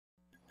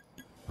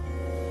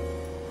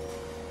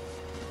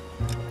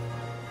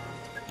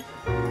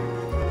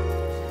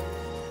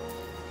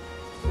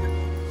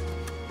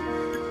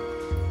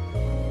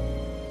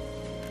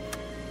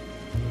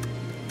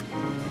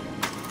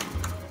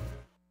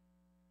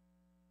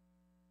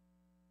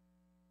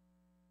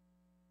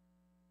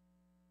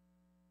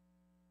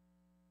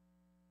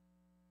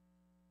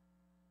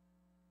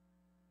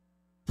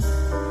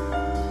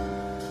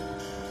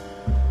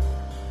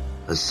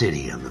A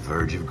city on the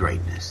verge of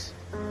greatness.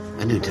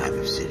 A new type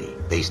of city,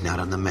 based not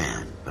on the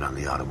man, but on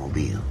the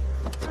automobile.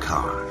 The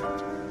car.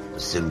 A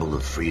symbol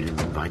of freedom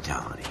and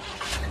vitality.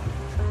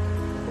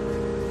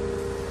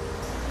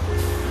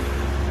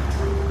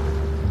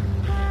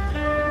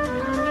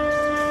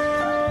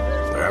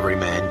 Where every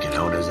man can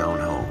own his own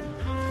home,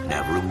 and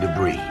have room to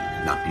breathe,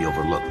 and not be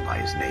overlooked by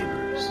his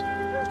neighbors.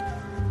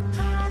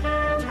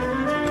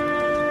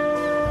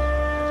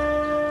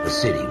 A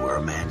city where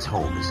a man's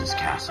home is his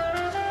castle.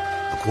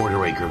 A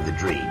quarter acre of the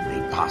dream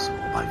made possible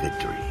by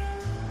victory.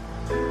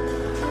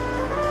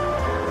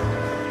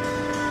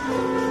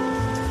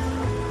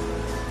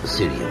 A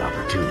city of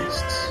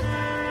opportunists.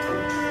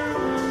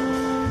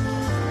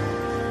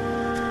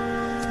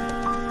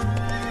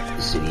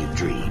 A city of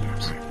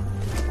dreams,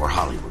 where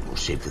Hollywood will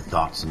shape the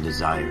thoughts and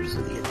desires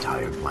of the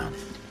entire planet.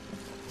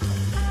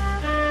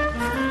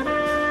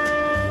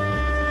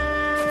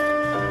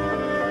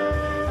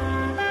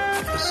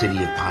 A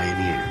city of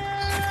pioneers.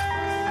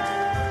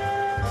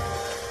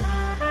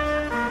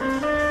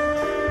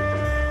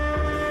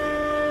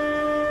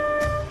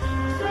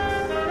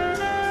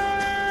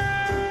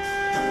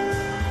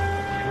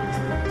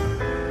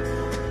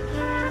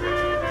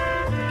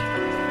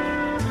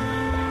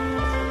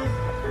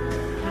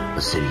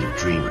 A city of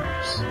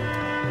dreamers.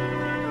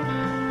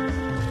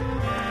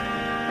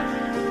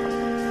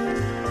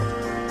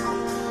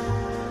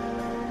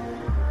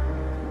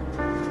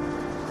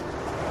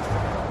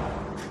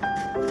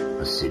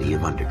 A city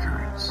of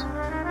undercurrents,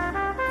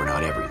 where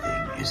not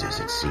everything is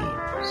as it seems.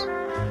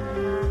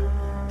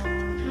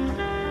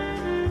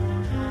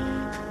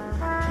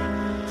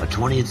 A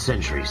 20th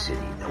century city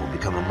that will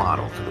become a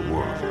model for the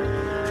world.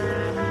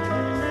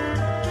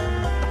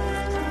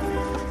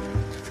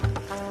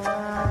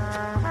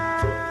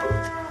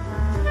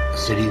 A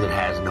city that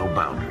has no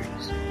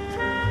boundaries,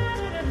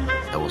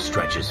 that will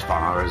stretch as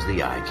far as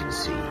the eye can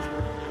see.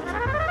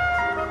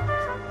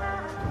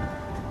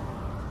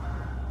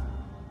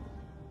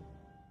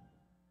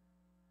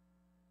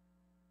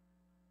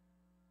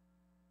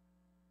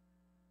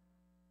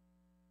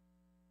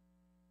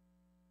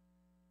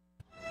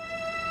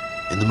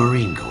 In the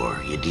Marine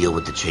Corps, you deal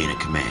with the chain of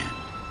command.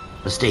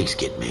 Mistakes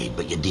get made,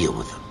 but you deal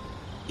with them.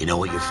 You know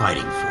what you're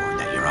fighting for, and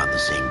that you're on the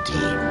same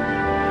team.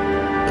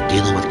 But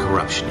dealing with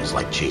corruption is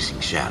like chasing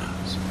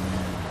shadows.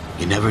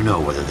 You never know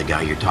whether the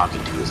guy you're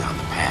talking to is on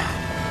the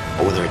pad,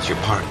 or whether it's your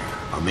partner,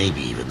 or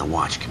maybe even the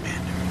watch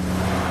commander.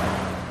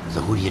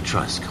 So who do you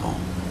trust, Cole?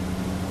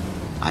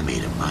 I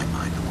made up my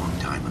mind a long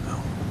time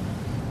ago.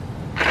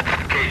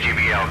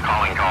 KGBL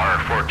calling caller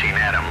 14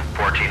 Adam.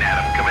 14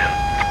 Adam, come in.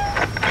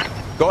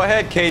 Go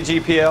ahead,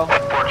 KGPL.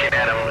 14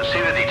 Adam, see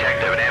the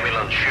detective, an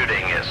ambulance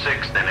shooting at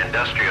 6th and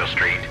Industrial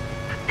Street.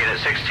 Unit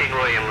 16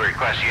 William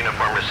requests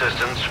uniform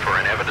assistance for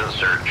an evidence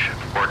search.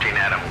 14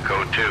 Adam,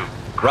 code 2.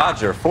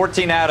 Roger,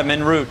 14 Adam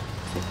en route.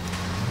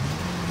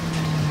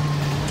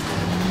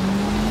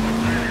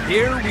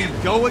 Here we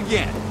go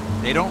again.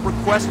 They don't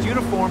request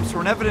uniforms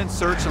for an evidence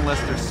search unless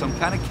there's some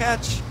kind of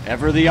catch.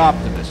 Ever the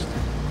optimist.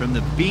 From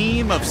the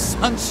beam of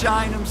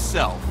sunshine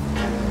himself.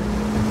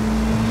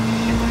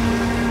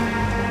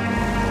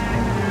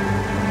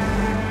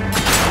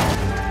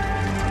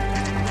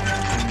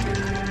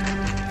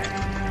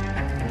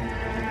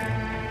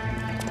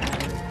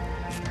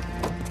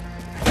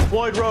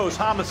 Floyd Rose,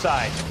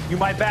 homicide. You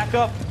might back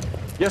up?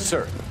 Yes,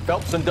 sir.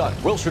 Phelps and Dunn,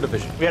 Wilshire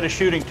Division. We had a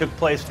shooting took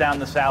place down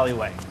this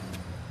alleyway.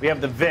 We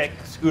have the Vic,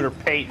 Scooter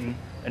Payton,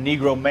 a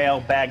Negro male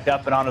bagged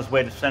up and on his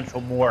way to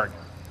Central Morgue.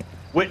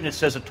 Witness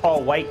says a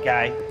tall white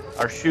guy,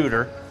 our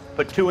shooter,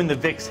 put 2 in the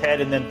Vic's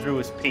head and then threw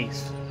his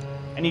piece.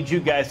 I need you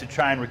guys to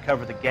try and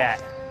recover the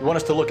gat. You want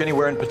us to look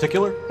anywhere in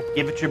particular?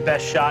 Give it your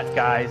best shot,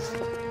 guys.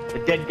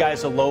 The dead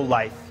guy's a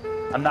lowlife.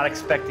 I'm not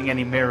expecting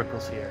any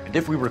miracles here. And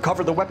if we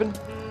recover the weapon?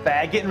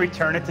 Bag it and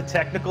return it to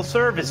technical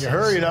services. You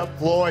hurry it up,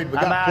 Floyd. We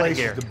I'm got outta places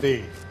here. to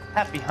be.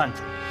 Happy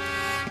hunting.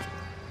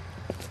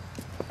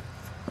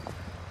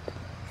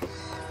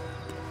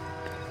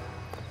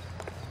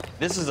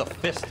 This is a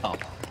fist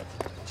hump.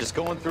 Just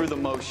going through the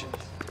motions.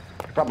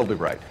 You're probably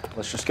right.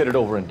 Let's just get it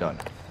over and done.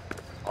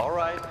 All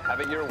right,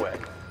 have it your way.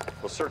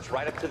 We'll search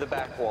right up to the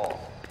back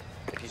wall.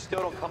 If you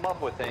still don't come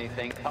up with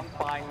anything, come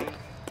find me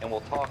and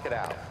we'll talk it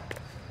out.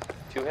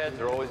 2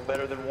 heads are always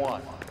better than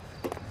 1.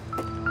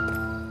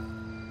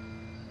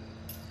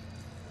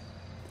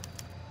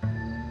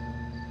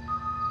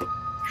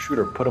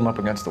 Shooter put him up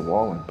against the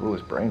wall and blew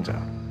his brains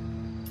out.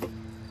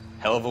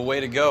 Hell of a way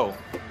to go.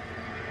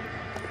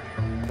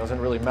 Doesn't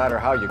really matter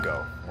how you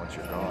go once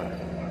you're gone.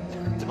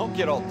 Don't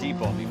get all deep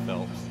on me,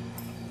 Phelps.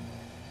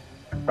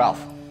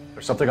 Ralph,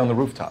 there's something on the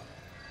rooftop.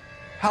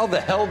 How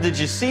the hell did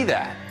you see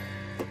that?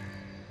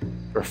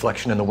 A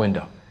reflection in the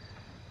window.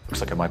 Looks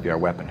like it might be our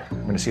weapon.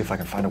 I'm gonna see if I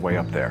can find a way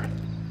up there.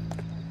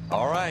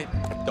 All right,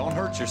 don't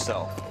hurt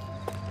yourself.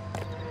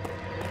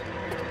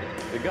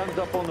 The gun's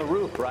up on the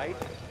roof, right?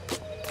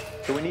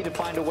 So we need to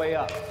find a way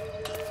up.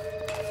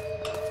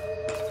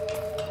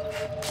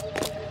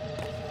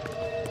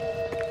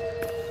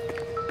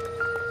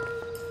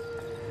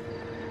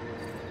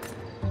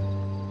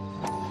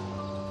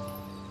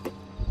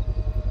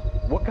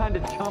 What kind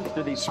of chumps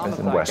do these Smith &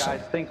 homicide Wesson,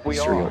 guys think we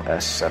serial are?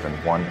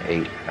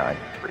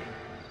 S71893.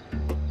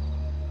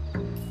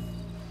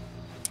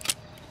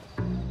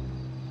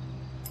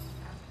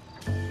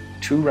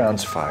 Two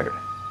rounds fired,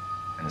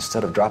 and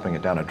instead of dropping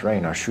it down a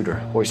drain, our shooter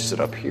hoists it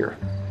up here.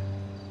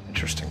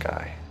 Interesting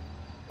guy.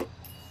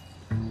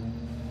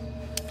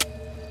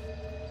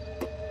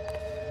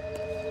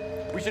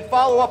 We should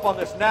follow up on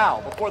this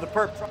now, before the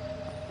perp...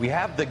 We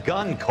have the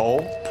gun,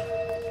 Cole.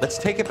 Let's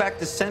take it back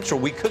to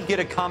Central. We could get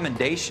a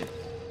commendation.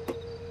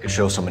 Could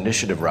show some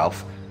initiative,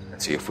 Ralph, and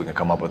see if we can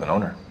come up with an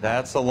owner.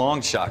 That's a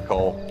long shot,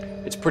 Cole.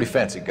 It's a pretty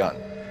fancy gun.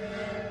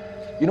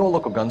 You know a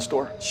local gun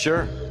store?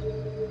 Sure.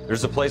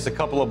 There's a place a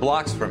couple of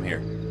blocks from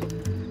here.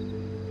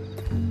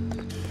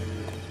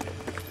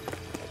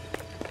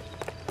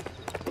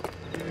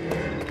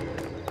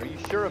 Are you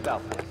sure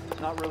about this?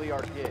 It's not really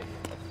our gig.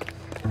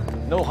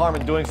 No harm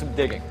in doing some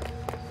digging.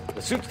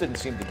 The suits didn't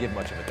seem to give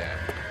much of a damn.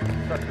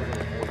 Such a little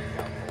Boy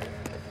Scout.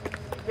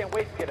 You can't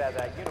wait to get out of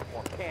that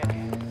uniform, can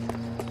you?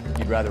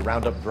 You'd rather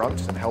round up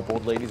drunks and help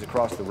old ladies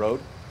across the road?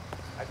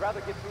 I'd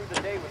rather get through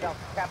the day without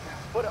the captain's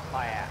foot up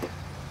my ass.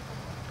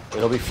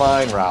 It'll be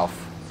fine, Ralph.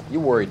 You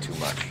worry too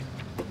much.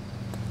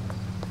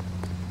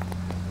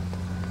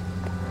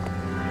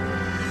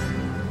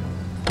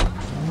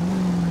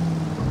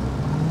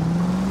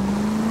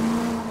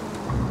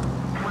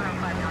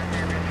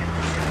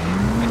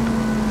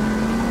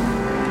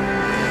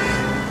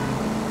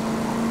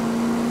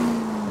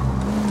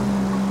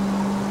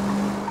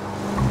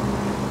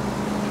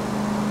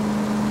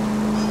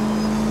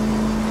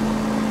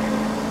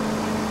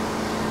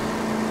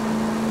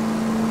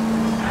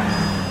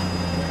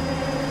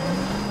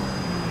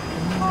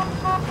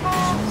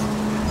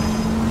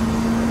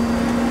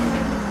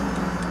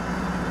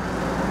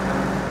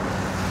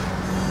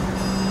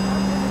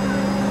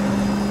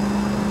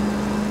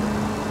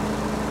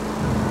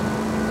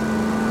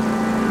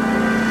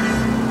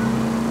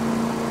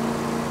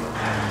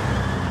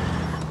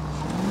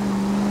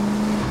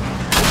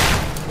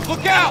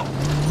 Look out!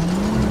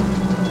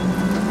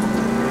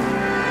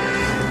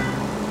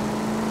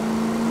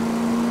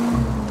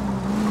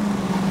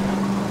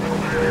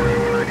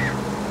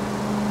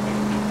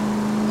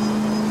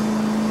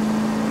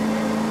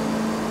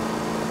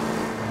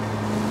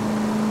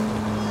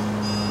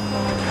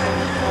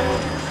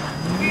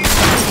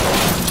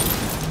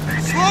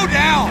 Slow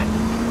down!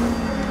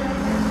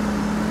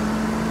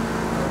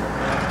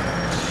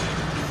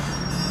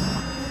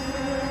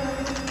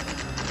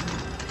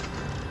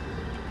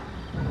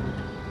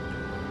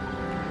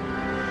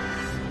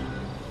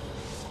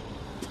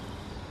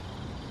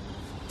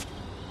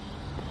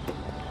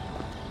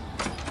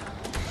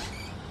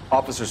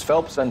 Officers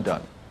Phelps and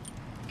Dunn.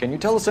 Can you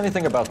tell us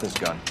anything about this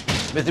gun?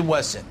 Smith &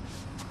 Wesson,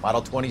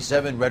 Model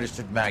 27,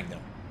 registered Magnum.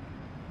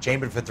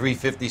 Chambered for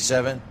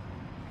 .357,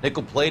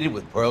 nickel-plated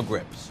with pearl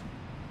grips.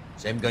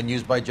 Same gun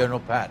used by General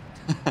Patton.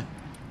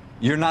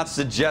 You're not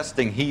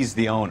suggesting he's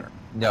the owner?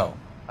 No,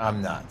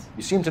 I'm not.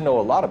 You seem to know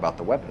a lot about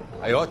the weapon.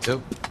 I ought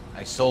to.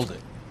 I sold it.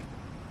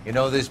 You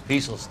know, this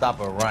piece will stop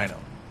a rhino.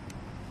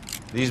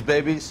 These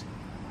babies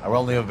are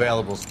only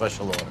available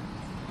special order.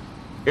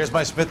 Here's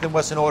my Smith &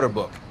 Wesson order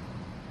book.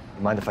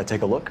 You mind if I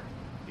take a look?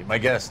 Be my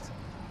guest.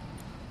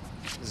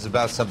 This is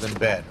about something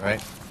bad,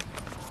 right?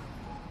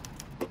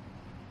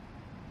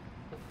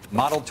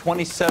 Model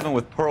 27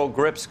 with pearl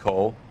grips,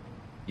 Cole.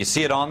 You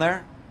see it on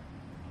there?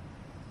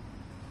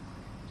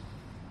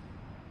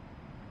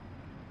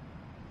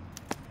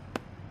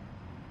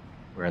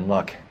 We're in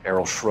luck.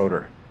 Errol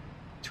Schroeder,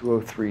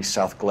 203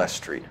 South Glass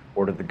Street.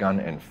 Ordered the gun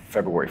in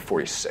February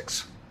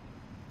 '46.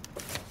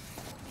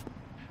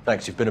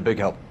 Thanks, you've been a big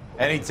help.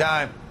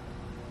 Anytime.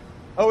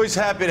 Always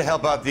happy to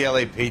help out the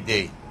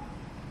LAPD.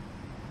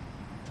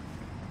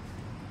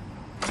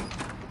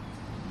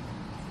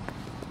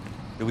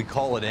 Do we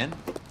call it in?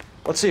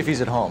 Let's see if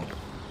he's at home.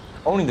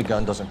 Owning the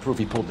gun doesn't prove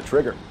he pulled the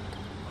trigger.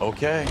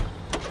 Okay.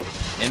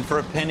 In for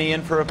a penny,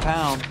 in for a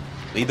pound.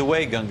 Lead the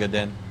way, Gunga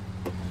Din.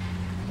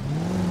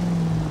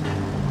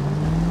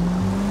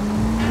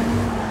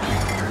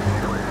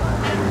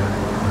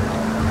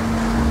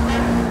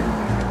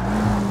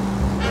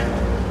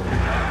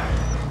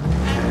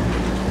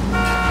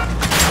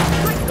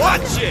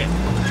 Watch it!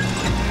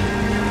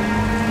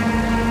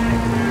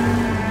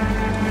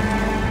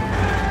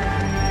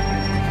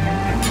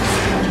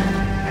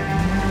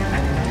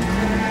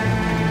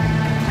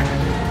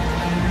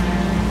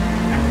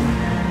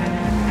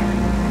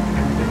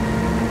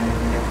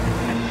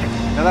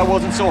 Now that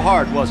wasn't so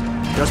hard, was it?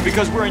 Just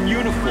because we're in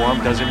uniform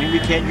doesn't mean we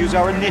can't use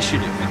our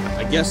initiative.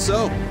 I guess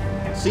so.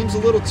 Seems a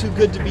little too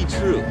good to be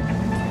true.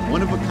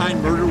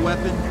 One-of-a-kind murder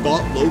weapon,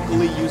 bought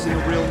locally using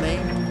a real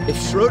name. If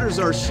Schroeder's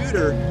our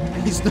shooter,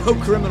 he's no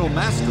criminal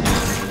mastermind.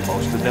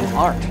 Most of them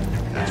aren't.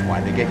 That's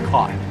why they get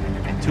caught.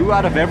 And 2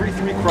 out of every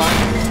 3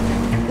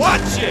 crimes...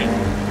 Watch it!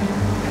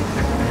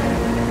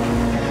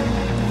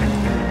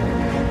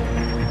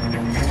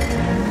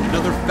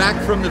 Another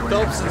fact from the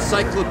Phelps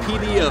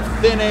Encyclopedia of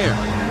Thin Air.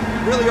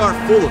 Really are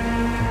full of it.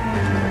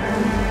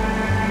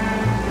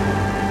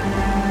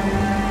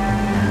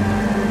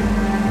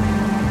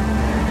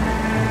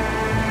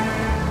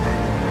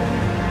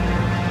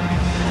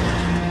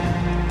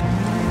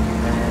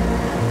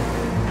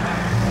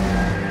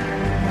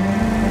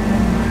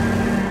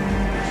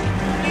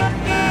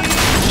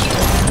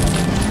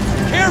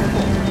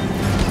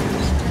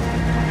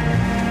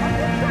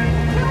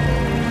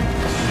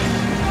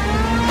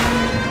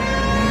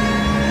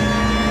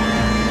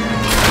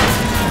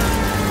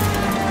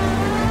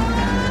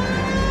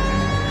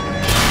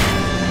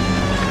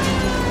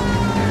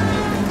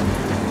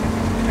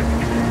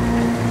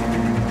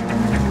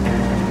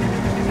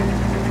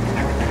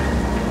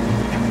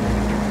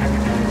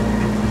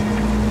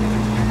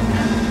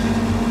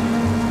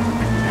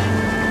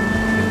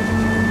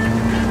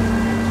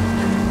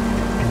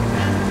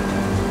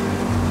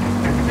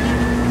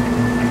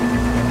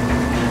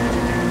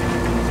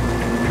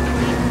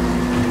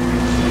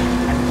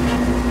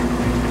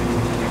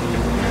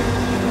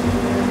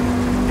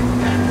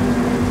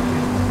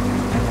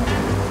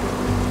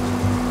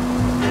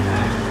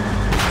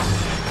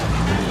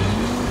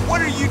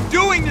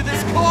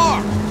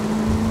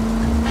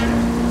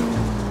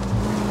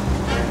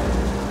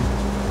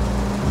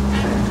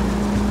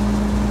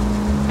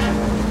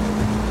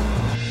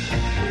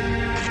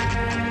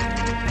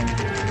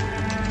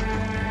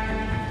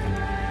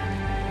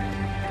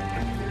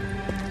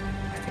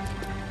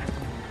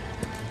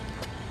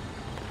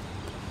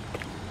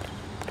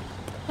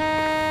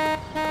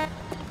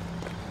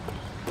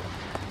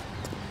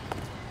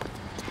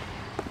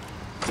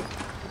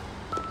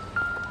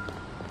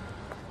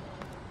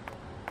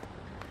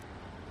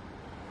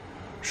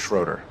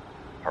 Schroeder,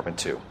 apartment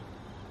 2.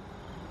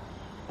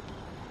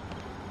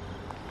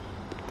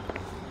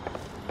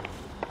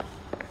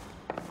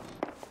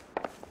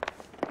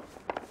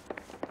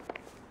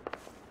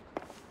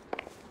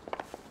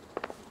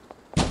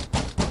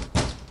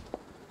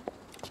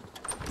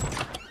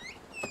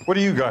 What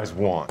do you guys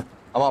want?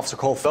 I'm Officer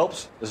Cole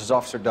Phelps. This is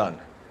Officer Dunn,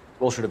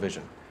 Wilshire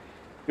Division.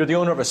 You're the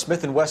owner of a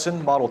Smith &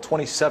 Wesson Model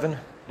 27,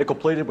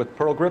 nickel-plated with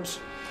pearl grips?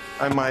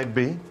 I might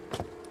be.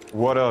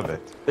 What of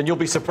it? Then you'll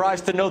be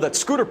surprised to know that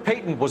Scooter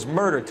Payton was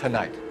murdered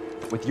tonight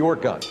with your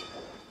gun.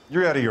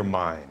 You're out of your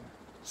mind.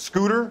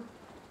 Scooter?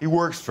 He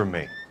works for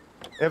me.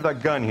 I have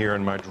that gun here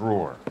in my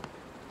drawer.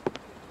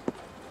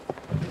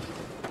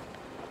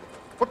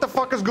 What the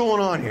fuck is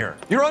going on here?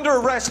 You're under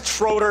arrest,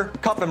 Schroeder.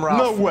 Cuff him,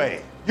 Ralph. No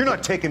way. You're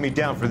not taking me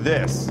down for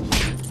this.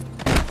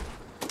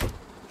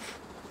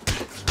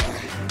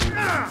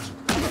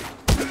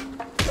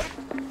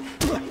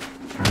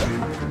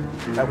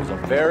 That was a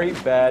very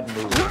bad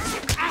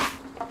move.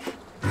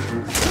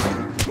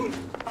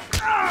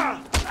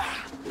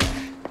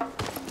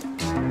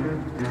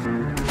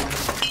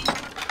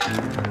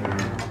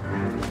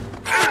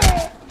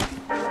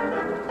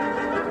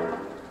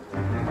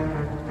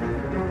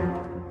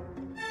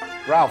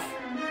 Ralph,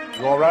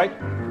 you all right?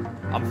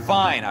 I'm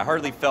fine. I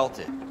hardly felt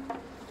it.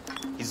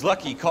 He's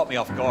lucky he caught me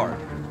off guard.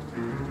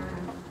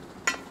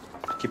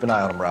 Keep an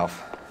eye on him,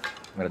 Ralph.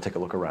 I'm gonna take a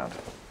look around.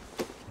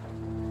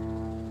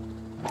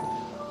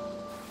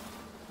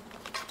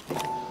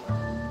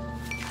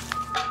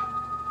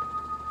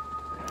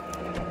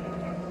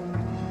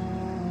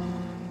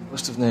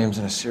 List of names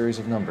and a series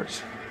of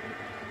numbers.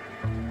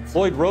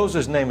 Floyd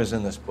Rose's name is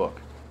in this book.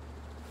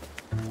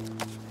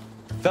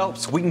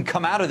 Phelps, we can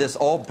come out of this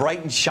all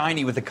bright and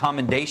shiny with a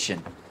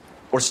commendation.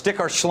 Or stick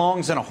our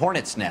schlongs in a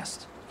hornet's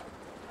nest.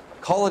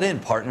 Call it in,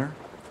 partner.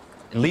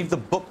 And leave the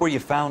book where you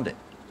found it.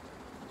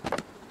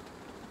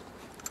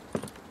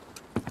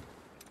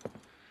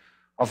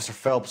 Officer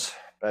Phelps,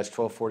 badge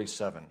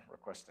 1247,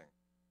 requesting.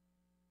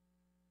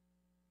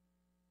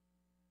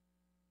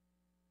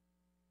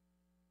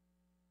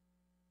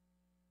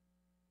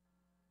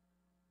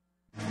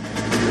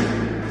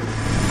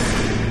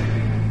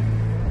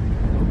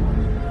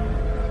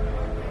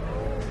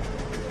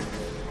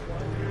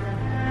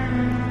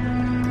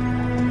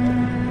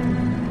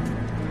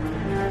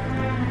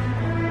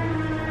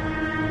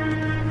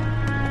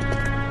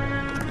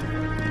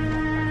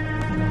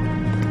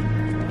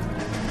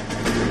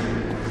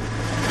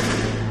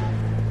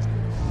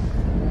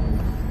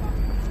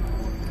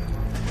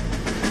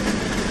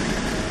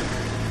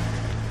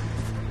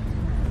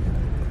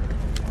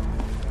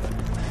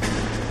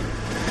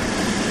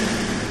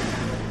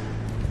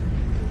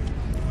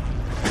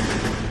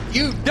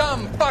 You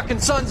dumb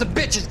fucking sons of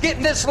bitches, get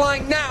in this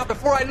line now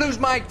before I lose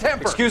my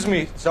temper. Excuse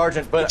me,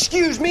 Sergeant, but...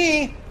 Excuse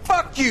me?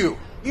 Fuck you.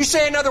 You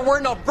say another word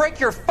and I'll break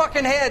your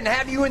fucking head and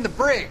have you in the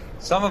brig.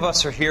 Some of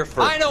us are here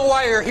for... I know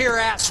why you're here,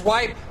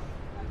 asswipe.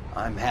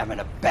 I'm having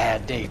a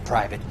bad day,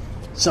 Private.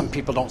 Some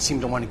people don't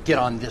seem to want to get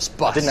on this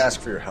bus. I didn't ask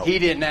for your help. He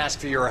didn't ask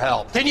for your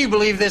help. Can you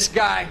believe this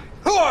guy?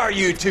 Who are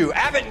you two?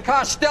 Abbott and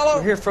Costello?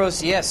 We're here for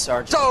OCS,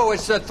 Sergeant. So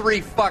it's the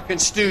three fucking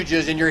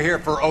stooges and you're here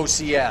for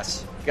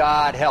OCS.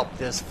 God help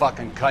this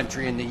fucking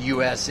country and the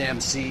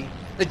USMC.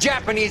 The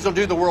Japanese will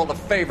do the world a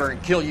favor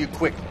and kill you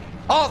quickly.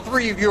 All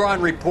three of you are on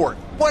report.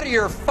 What are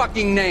your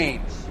fucking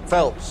names?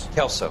 Phelps.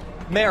 Kelso.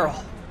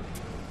 Merrill.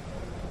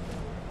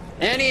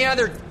 Any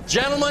other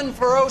gentlemen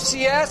for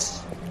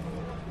OCS?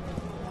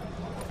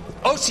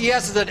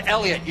 OCS is at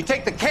Elliott. You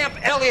take the Camp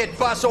Elliott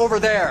bus over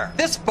there.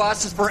 This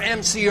bus is for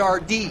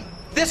MCRD.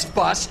 This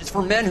bus is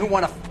for men who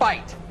want to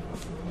fight.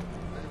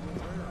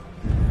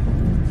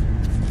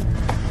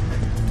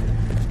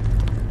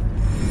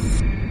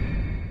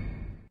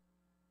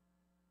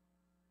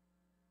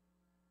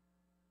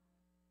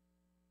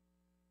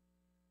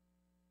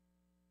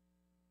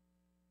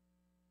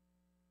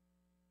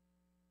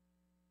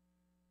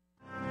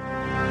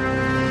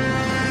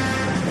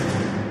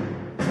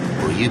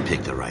 You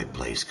picked the right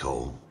place,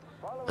 Cole.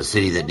 A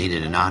city that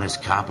needed an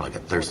honest cop like a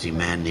thirsty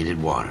man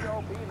needed water.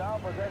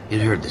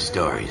 You'd heard the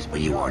stories, but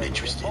you weren't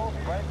interested.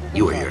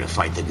 You were here to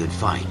fight the good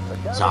fight,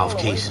 solve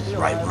cases,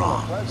 right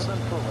wrongs.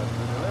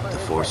 The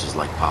force is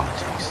like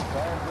politics.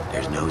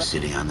 There's no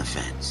sitting on the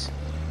fence.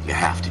 You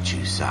have to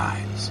choose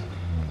sides.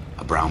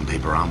 A brown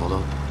paper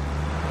envelope,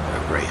 or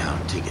a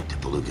Greyhound ticket to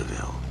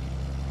Palookaville.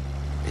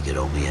 It could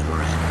only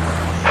ever end one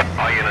way.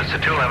 All units to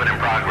 211 in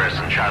progress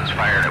and shots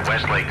fired at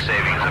Westlake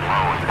Savings and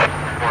Loan,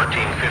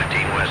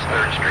 1415 West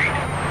 3rd Street.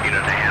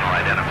 Unit to handle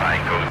identifying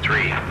code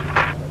 3.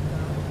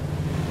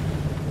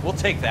 We'll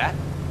take that.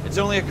 It's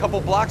only a couple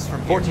blocks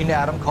from here. 14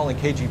 Adam calling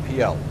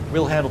KGPL.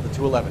 We'll handle the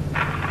 211.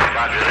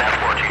 Roger that,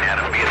 14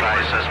 Adam. Be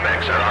advised,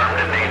 suspects are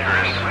armed and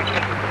dangerous.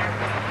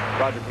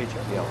 Roger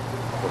KGPL.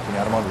 14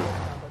 Adam on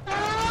route.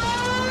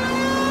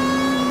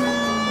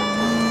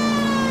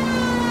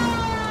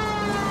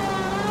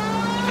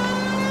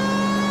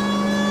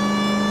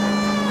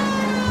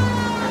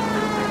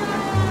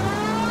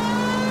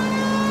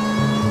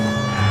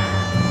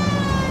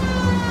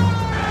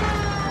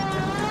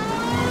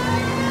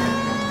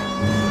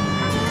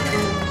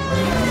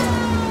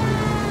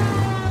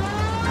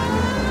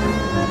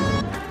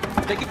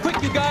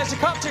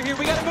 Copter here,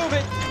 we gotta move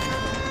it.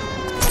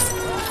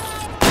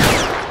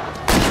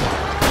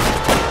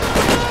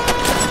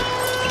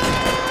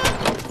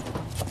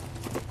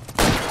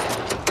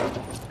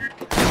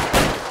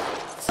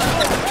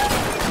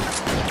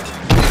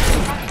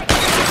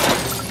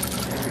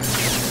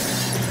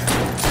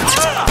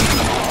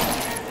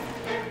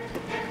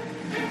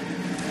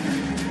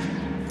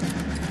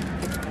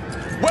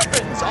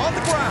 Weapons on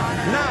the ground,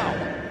 now!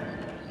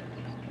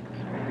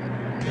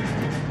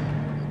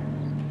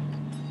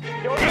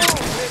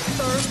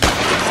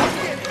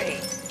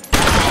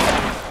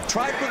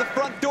 Try for the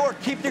front door.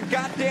 Keep your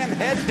goddamn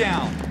head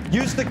down.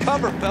 Use the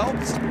cover,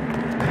 Phelps.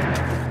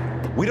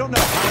 We don't know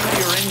how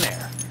many are in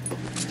there.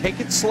 Take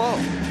it slow.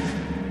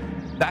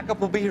 Backup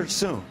will be here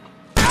soon.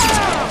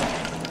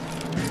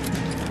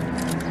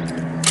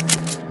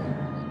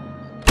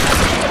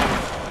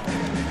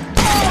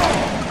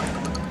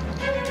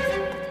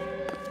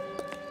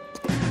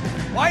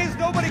 Why is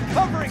nobody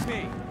covering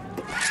me?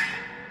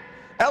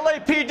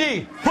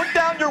 LAPD, put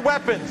down your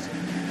weapons.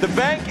 The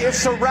bank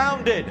is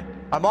surrounded.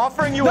 I'm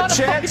offering you Not a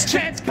chance. Fucking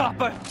chance,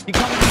 copper. You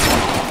coming?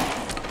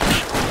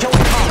 Kill a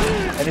cop,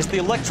 and it's the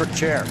electric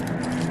chair.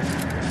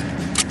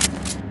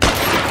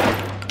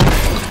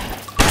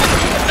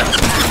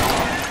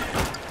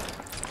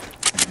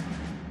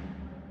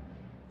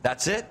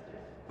 That's it?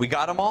 We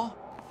got them all?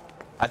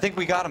 I think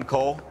we got them,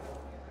 Cole.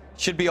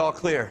 Should be all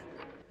clear.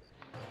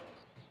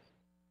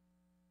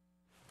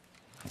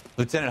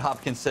 Lieutenant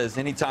Hopkins says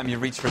anytime you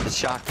reach for the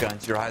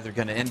shotguns, you're either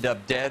going to end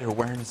up dead or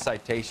wearing a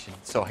citation.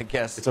 So I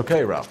guess... It's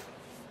okay, Ralph.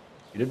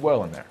 You did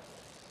well in there.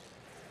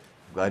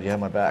 I'm glad you had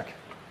my back.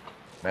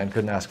 Man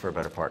couldn't ask for a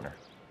better partner.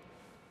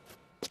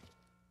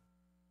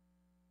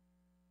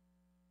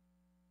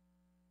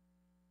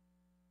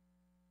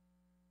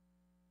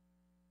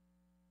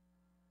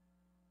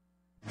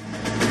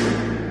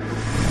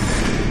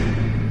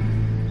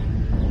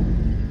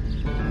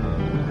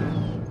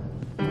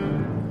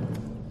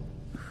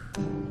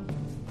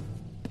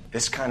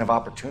 This kind of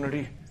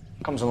opportunity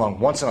comes along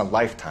once in a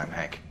lifetime,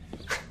 Hank.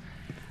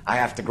 I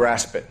have to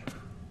grasp it.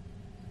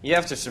 You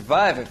have to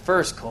survive it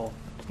first, Cole.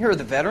 Here are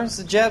the veterans.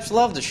 The Japs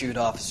love to shoot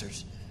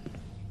officers.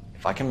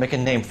 If I can make a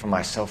name for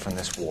myself in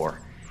this war,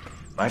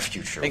 my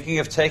future... Thinking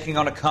of taking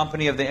on a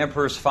company of the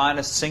Emperor's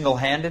finest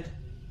single-handed?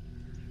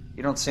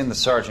 You don't seem the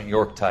Sergeant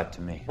York type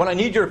to me. When I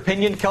need your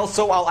opinion,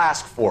 Kelso, I'll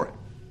ask for it.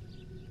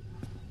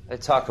 They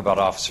talk about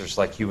officers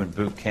like you in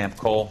boot camp,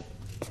 Cole.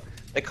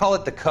 They call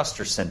it the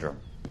Custer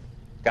Syndrome.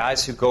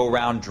 Guys who go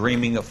around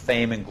dreaming of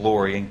fame and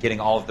glory and getting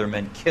all of their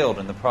men killed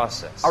in the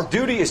process. Our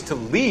duty is to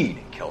lead,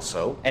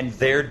 Kelso. And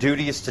their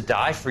duty is to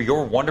die for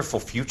your wonderful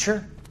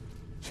future?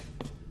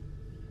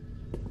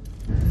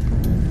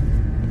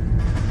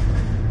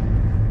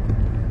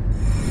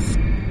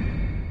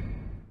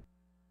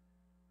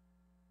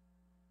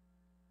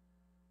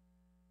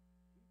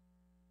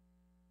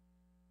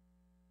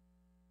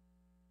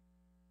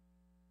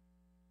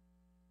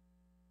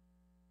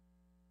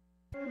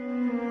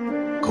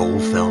 Cole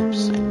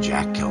Phelps and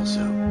Jack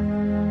Kelso.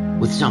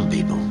 With some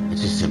people,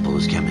 it's as simple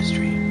as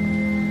chemistry.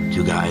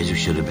 Two guys who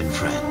should have been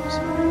friends,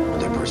 but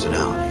their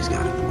personalities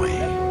got in the way.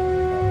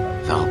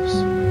 Phelps,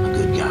 a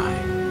good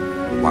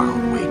guy,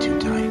 wound way too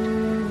tight.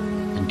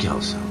 And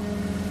Kelso,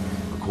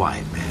 a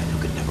quiet man who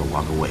could never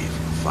walk away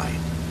from a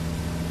fight.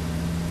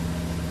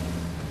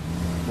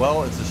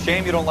 Well, it's a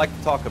shame you don't like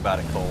to talk about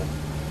it, Cole.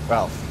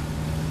 Ralph,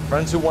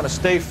 friends who want to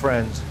stay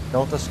friends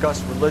don't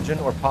discuss religion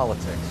or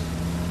politics.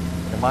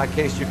 In my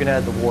case, you can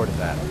add the war to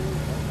that.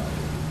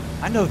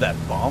 I know that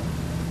bum.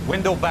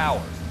 Wendell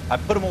Bowers. I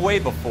put him away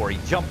before. He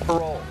jumped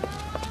parole.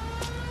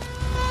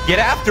 Get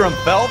after him,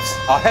 Phelps.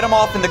 I'll head him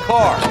off in the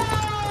car.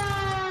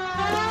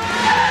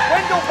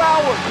 Wendell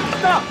Bowers!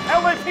 Stop!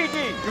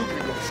 LAPD! You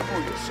can go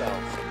screw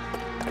yourselves.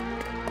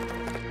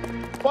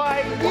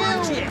 Why, you!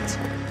 It.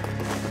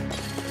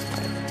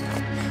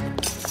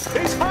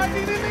 He's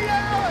hiding in the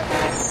alley!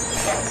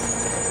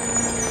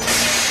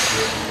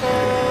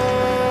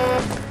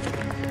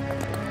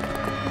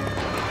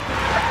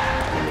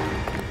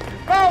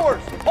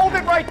 Bowers! Hold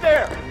it right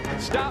there!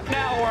 Stop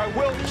now or I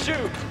will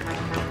shoot.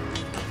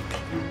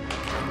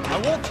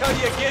 I won't tell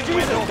you again,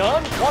 Wendell.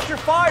 Done? Watch your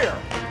fire!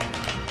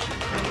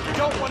 You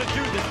don't want to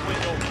do this,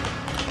 Wendell.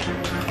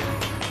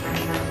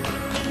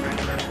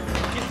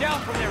 Get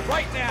down from there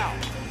right now.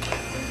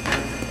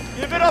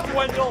 Give it up,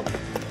 Wendell.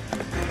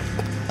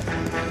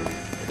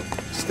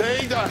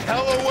 Stay the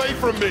hell away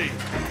from me.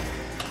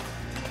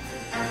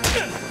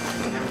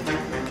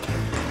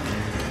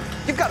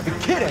 You've got to be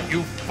kidding.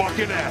 You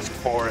fucking asked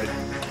for it.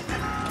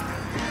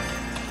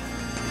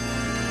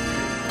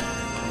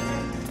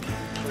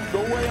 There's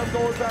no way I'm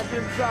going back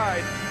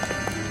inside.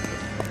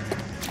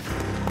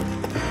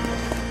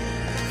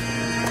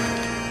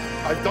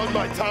 I've done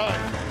my time.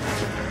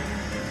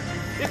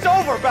 It's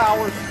over,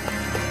 Bowers.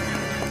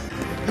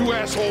 You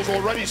assholes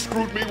already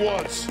screwed me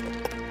once.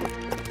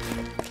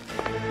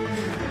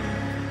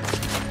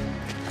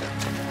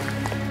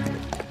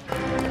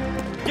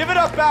 Give it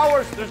up,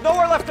 Bowers. There's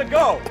nowhere left to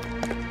go.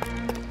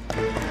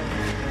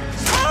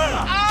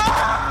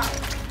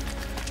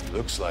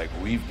 Looks like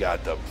we've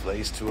got the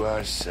place to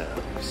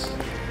ourselves.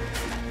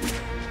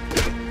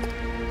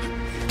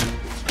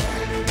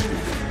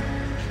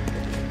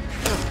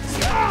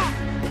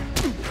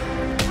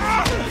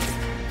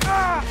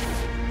 How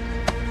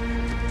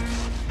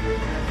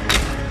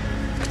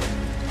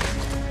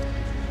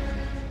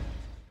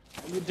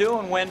you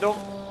doing, Wendell?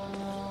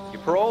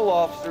 Your parole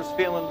officer's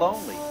feeling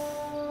lonely.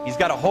 He's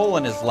got a hole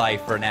in his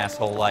life for an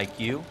asshole like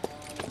you.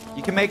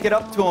 You can make it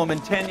up to him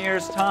in 10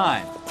 years'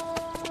 time.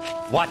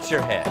 Watch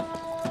your head.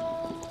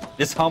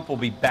 This hump will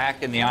be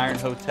back in the Iron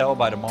Hotel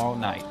by tomorrow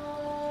night.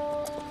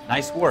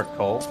 Nice work,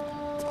 Cole.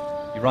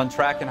 You run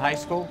track in high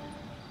school?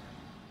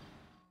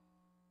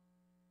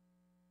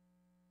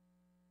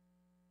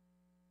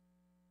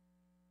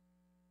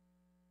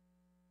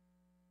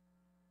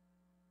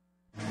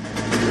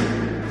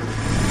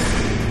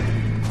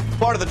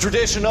 Part of the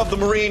tradition of the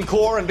Marine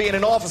Corps and being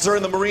an officer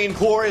in the Marine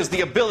Corps is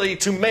the ability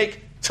to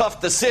make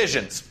tough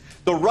decisions.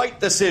 The right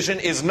decision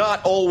is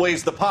not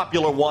always the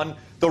popular one.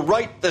 The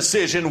right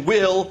decision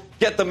will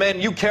get the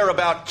men you care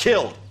about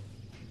killed.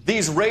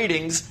 These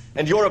ratings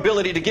and your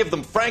ability to give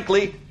them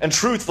frankly and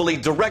truthfully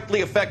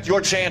directly affect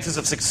your chances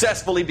of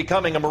successfully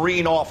becoming a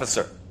Marine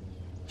officer.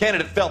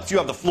 Candidate Phelps, you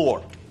have the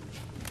floor.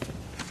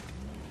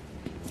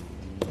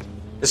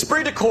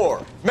 Esprit de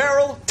Corps,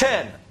 Merrill,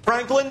 10.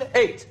 Franklin,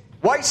 8.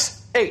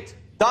 Weiss, 8.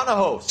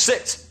 Donahoe,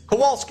 6.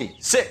 Kowalski,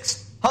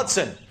 6.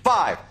 Hudson,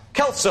 5.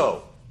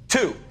 Kelso,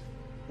 2.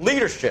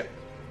 Leadership,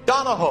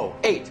 Donahoe,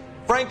 8.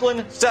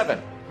 Franklin,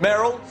 7.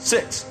 Merrill,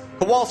 6.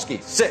 Kowalski,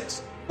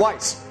 6.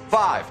 Weiss,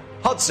 5.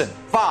 Hudson,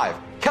 5.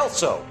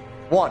 Kelso,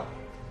 1.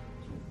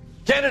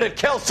 Candidate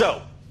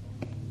Kelso!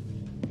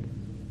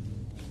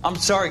 I'm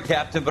sorry,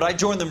 Captain, but I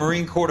joined the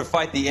Marine Corps to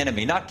fight the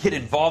enemy, not get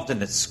involved in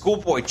this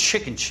schoolboy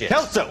chicken shit.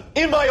 Kelso,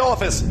 in my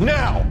office,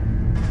 now!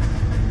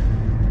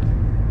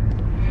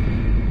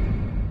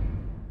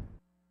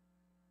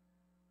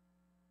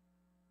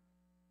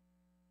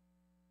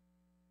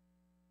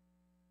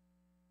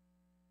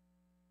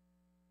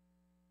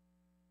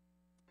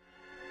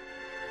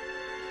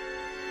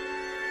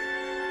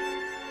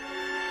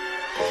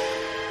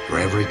 For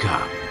every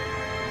cop,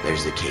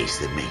 there's the case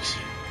that makes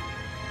you.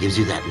 Gives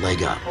you that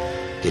leg up.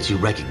 Gets you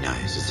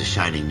recognized as the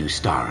shining new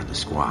star in the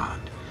squad.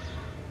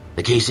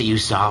 The case that you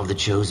solve that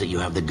shows that you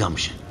have the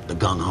gumption, the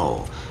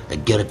gung-ho, the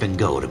get up and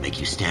go to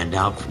make you stand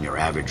out from your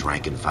average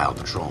rank-and-file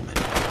patrolman.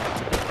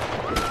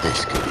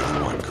 This could be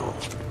the one, Cole.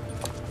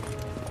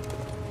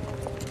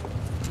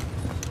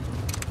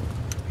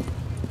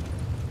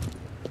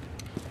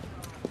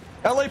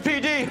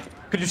 LAPD,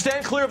 could you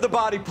stand clear of the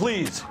body,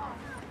 please?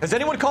 Has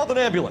anyone called an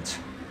ambulance?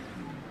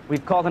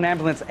 We've called an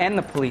ambulance and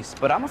the police,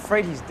 but I'm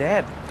afraid he's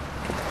dead.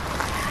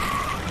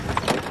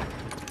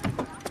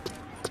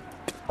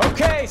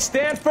 Okay,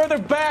 stand further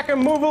back and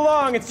move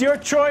along. It's your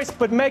choice,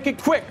 but make it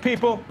quick,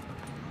 people.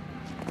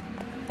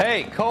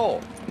 Hey,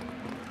 Cole.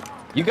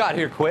 You got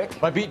here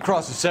quick. My beat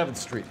crosses 7th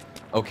Street.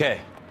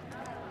 Okay.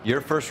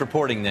 You're first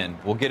reporting then.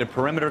 We'll get a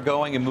perimeter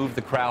going and move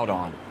the crowd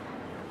on.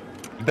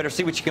 You better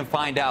see what you can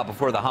find out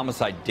before the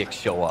homicide dicks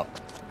show up.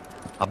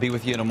 I'll be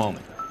with you in a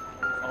moment.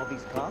 All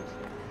these cops?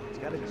 It's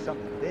gotta be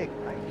something big,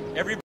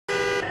 right?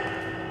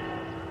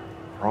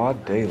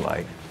 Broad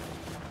daylight,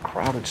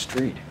 crowded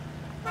street.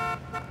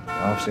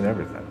 I've seen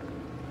everything.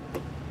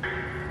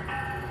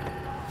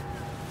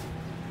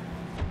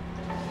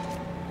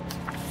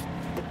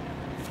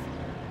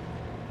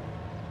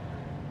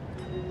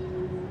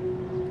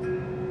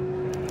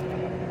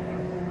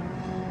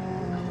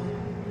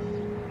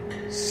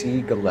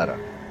 C. Galetta.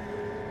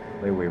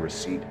 Layaway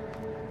receipt.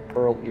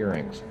 Pearl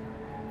earrings.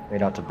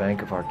 Made out to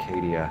Bank of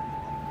Arcadia.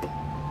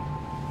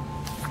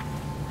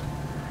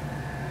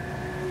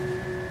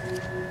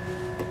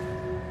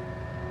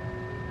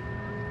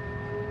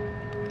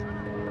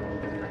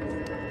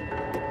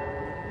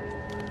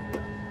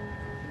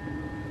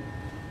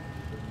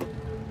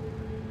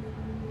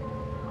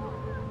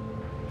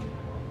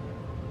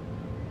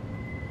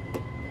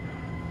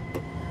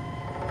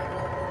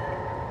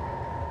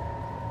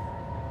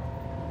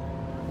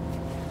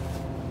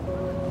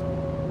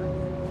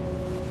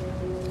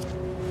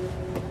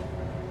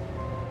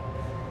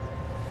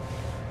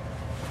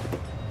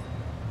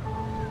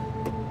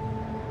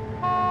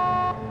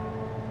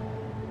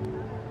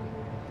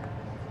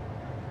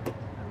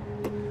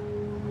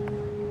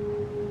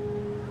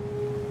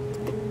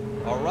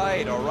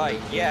 All right.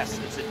 Yes,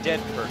 it's a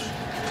dead person.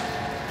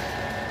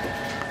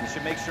 We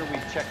should make sure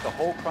we've checked the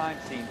whole crime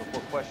scene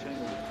before questioning.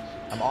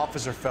 I'm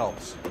Officer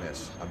Phelps,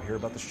 miss. I'm here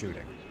about the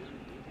shooting.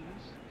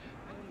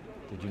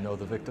 Did you know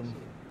the victim?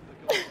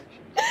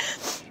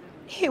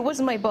 He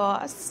was my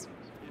boss,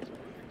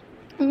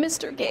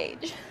 Mr.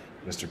 Gage.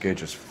 Mr.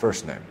 Gage's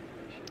first name.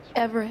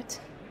 Everett.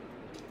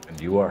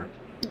 And you are?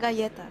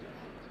 Galleta.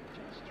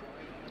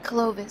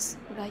 Clovis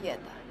Galleta.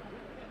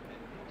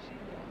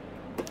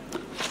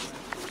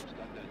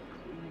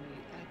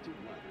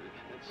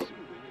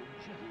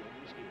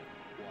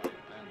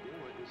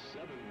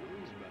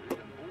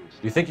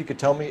 Do you think you could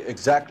tell me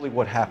exactly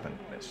what happened,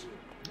 miss?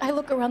 I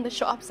look around the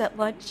shops at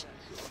lunch.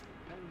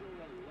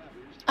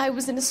 I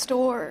was in a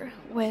store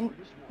when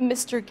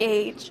Mr.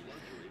 Gage,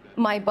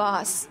 my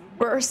boss,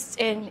 bursts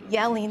in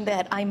yelling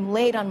that I'm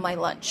late on my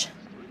lunch.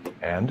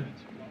 And?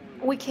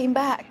 We came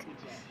back.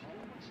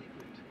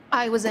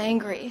 I was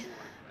angry.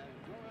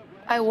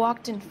 I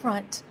walked in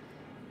front.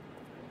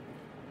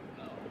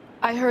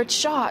 I heard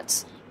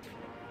shots.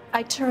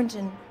 I turned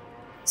and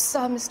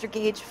saw Mr.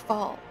 Gage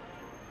fall.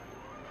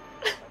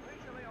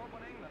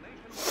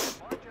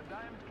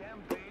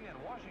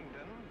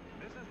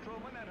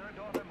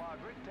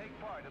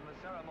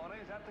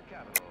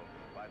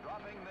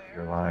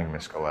 You're lying,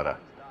 Miss Coletta.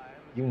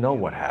 You know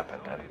what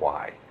happened and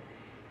why.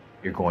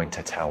 You're going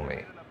to tell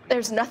me.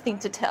 There's nothing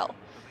to tell.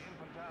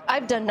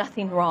 I've done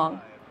nothing wrong.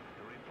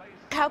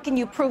 How can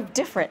you prove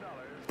different?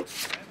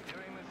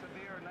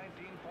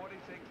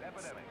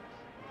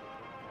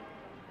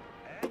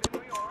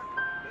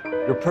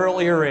 Your pearl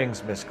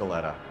earrings, Miss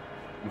Coletta.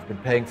 You've been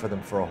paying for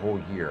them for a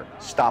whole year.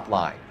 Stop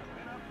lying.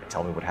 And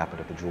tell me what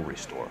happened at the jewelry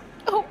store.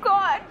 Oh,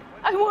 God.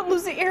 I won't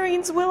lose the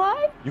earrings, will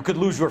I? You could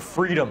lose your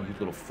freedom, you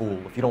little fool,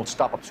 if you don't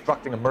stop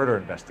obstructing a murder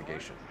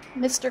investigation.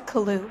 Mr.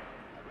 Kalu.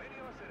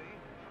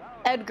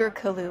 Edgar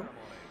Kalu.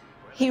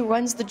 He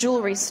runs the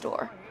jewelry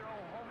store.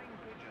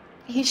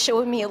 He's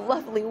showing me a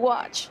lovely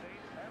watch.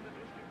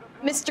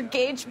 Mr.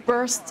 Gage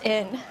bursts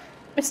in.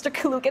 Mr.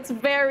 Kalu gets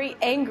very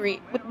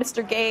angry with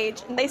Mr.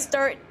 Gage, and they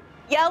start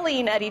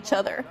yelling at each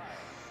other.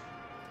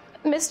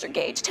 Mr.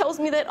 Gage tells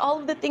me that all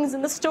of the things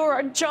in the store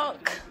are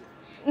junk,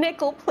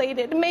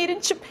 nickel-plated, made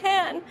in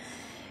Japan,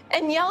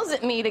 and yells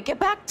at me to get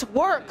back to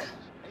work.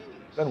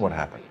 Then what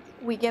happened?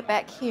 We get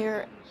back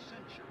here,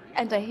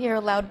 and I hear a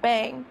loud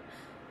bang.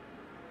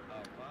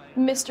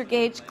 Mr.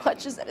 Gage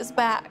clutches at his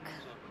back.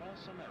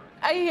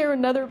 I hear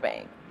another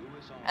bang,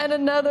 and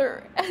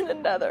another, and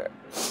another.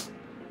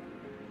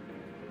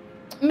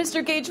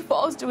 Mr. Gage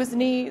falls to his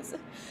knees.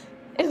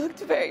 It looked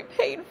very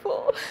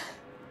painful.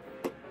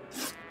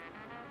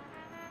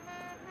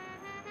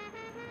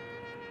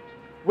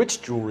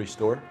 Which jewelry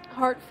store?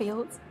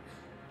 Hartfield's.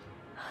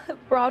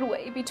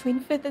 Broadway,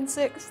 between 5th and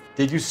 6th.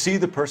 Did you see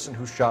the person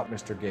who shot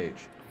Mr.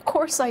 Gage? Of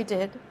course I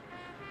did.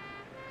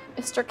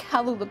 Mr.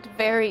 Kalu looked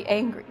very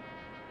angry.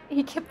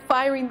 He kept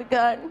firing the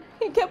gun.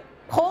 He kept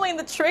pulling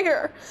the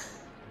trigger.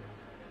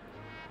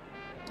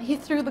 He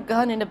threw the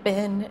gun in a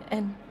bin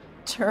and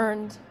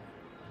turned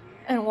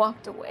and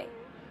walked away.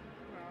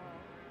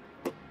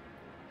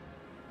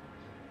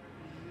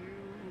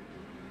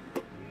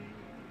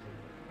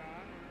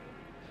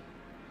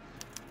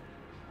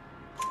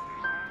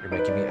 You're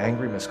making me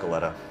angry, Miss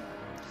Coletta.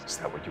 Is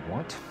that what you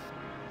want?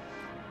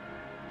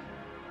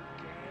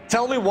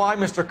 Tell me why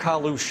Mr.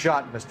 Kalu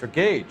shot Mr.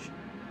 Gage.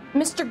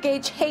 Mr.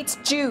 Gage hates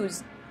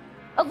Jews.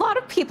 A lot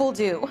of people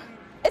do.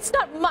 It's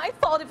not my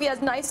fault if he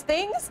has nice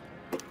things.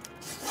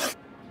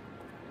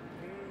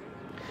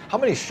 How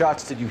many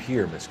shots did you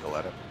hear, Miss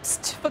Coletta? It's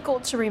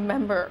difficult to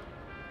remember.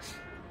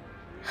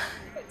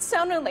 It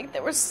sounded like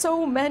there were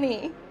so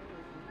many,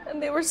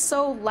 and they were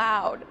so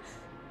loud.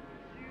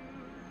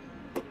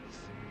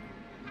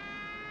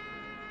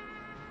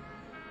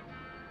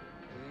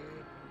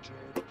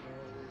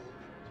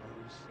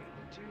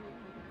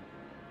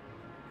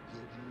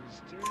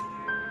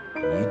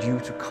 I need you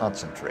to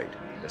concentrate,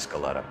 Miss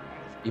Coletta.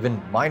 Even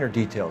minor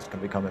details can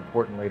become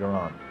important later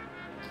on.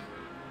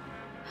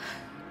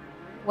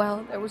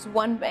 Well, there was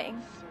one bang,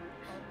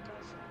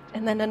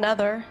 and then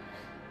another,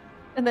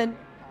 and then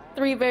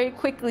 3 very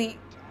quickly,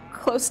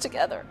 close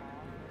together.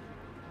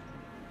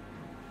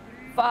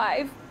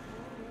 5.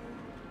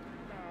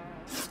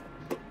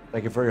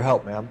 Thank you for your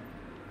help, ma'am.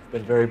 You've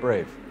been very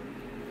brave.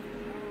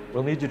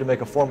 We'll need you to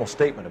make a formal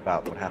statement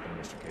about what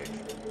happened to Mr.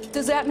 Gage.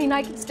 Does that mean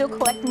I can still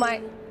collect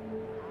my...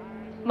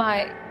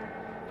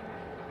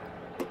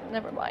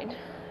 Never mind.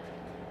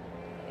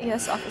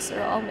 Yes,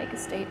 officer, I'll make a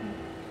statement.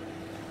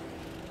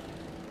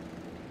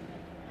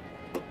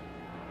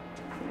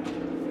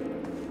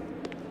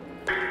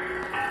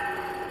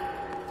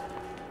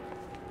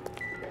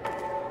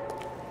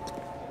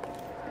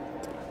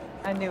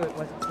 I knew it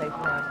wasn't safe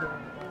around here.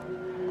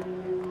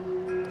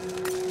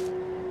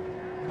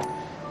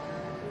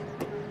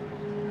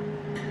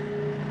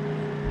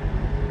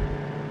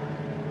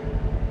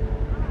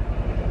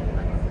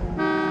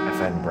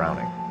 FN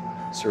Browning,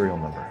 serial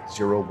number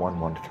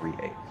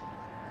 01138.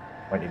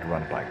 Might need to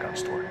run it by a gun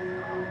store.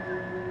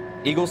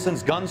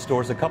 Eagleson's gun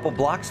store's a couple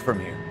blocks from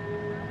here.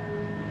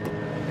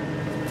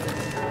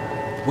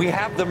 We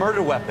have the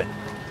murder weapon.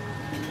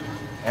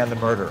 And the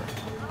murderer.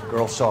 The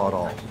girl saw it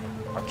all.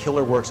 Our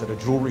killer works at a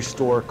jewelry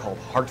store called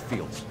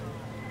Hartfield's.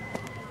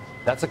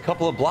 That's a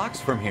couple of blocks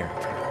from here.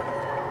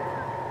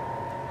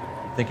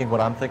 You thinking what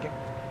I'm thinking?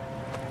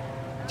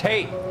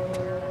 Tate,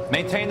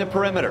 maintain the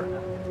perimeter.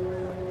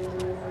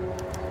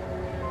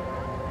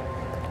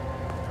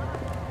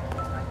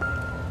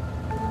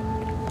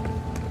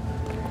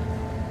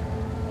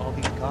 All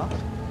these cops?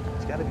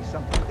 It's gotta be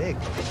something big.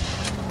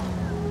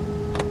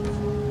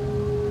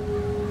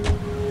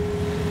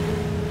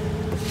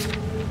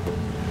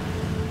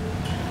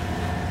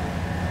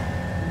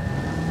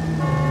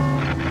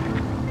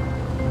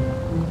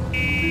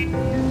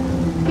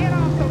 Get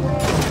off the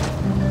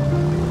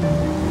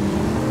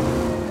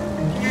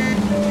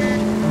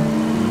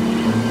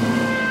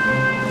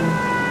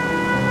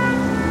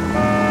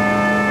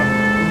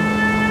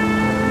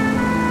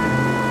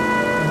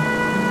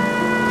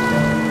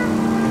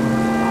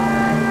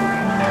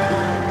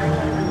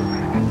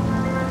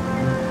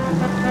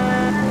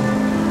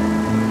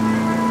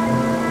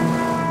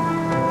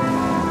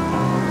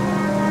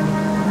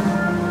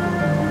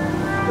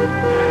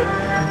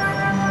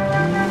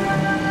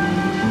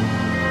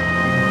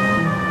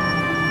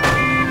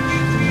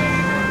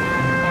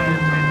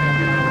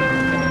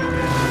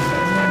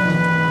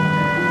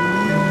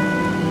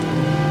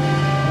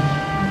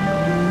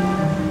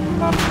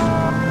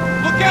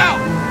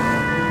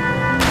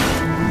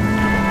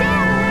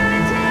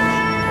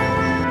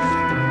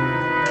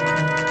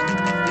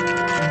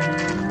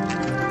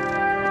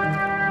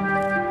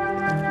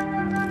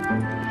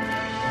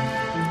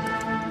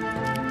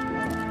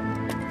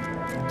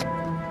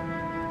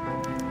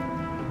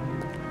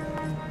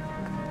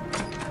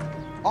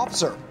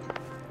Officer,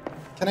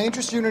 can I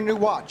interest you in a new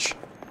watch?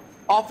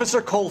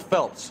 Officer Cole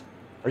Phelps,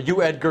 are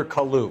you Edgar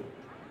Kalu?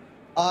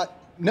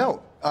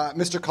 No.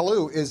 Mr.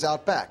 Kalu is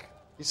out back.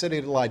 He said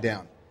he'd lie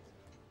down.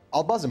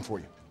 I'll buzz him for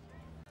you.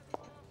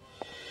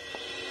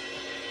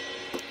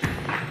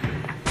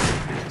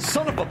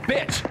 Son of a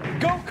bitch!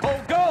 Go,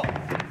 Cole, go!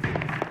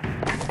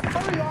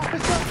 Hurry,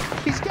 officer!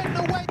 He's getting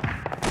away!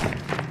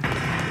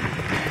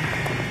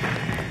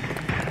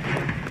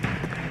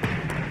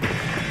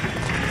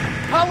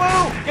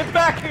 Kalu! Get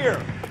back here!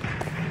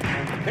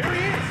 There he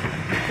is!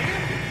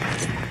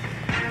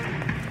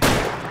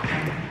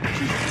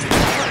 Jesus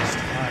Christ!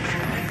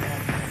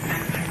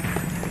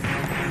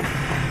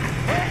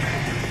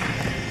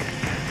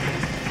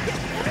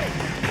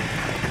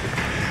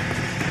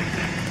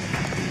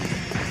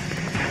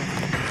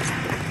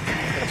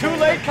 Too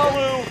late,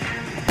 Kalu!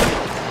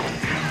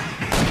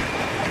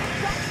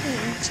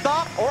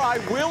 Stop or I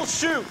will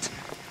shoot!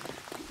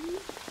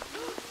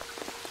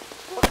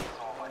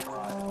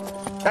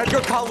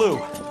 Edgar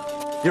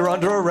Kalu, you're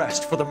under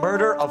arrest for the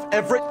murder of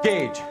Everett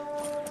Gage.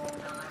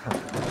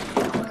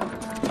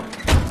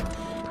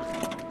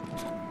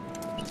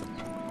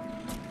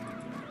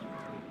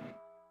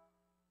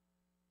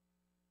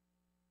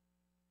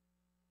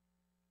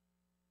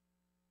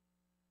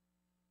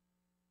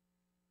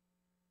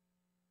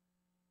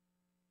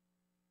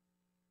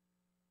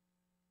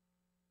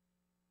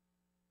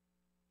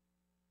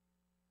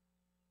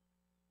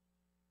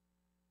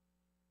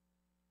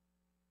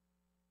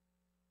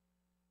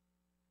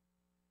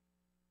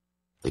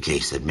 The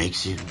case that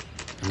makes you,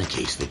 and the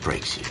case that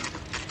breaks you.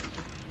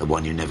 The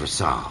one you never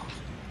solve,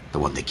 the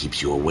one that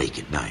keeps you awake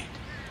at night.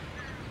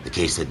 The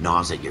case that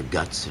gnaws at your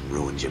guts and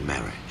ruins your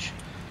marriage.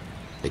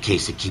 The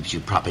case that keeps you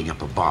propping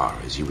up a bar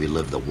as you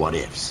relive the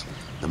what-ifs,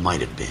 the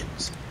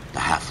might-have-beens, the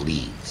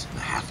half-leads, and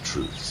the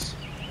half-truths.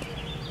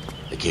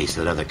 The case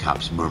that other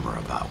cops murmur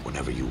about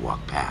whenever you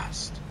walk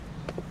past.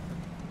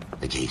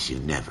 The case you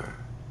never,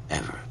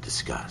 ever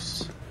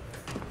discuss.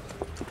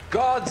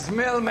 God's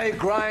mill may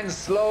grind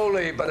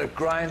slowly, but it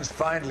grinds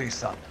finely,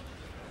 son.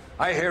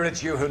 I hear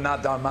it's you who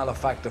nabbed our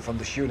malefactor from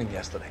the shooting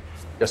yesterday.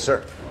 Yes,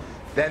 sir.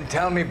 Then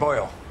tell me,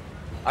 Boyle,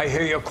 I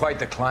hear you're quite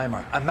the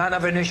climber, a man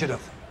of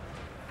initiative.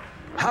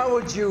 How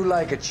would you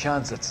like a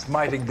chance at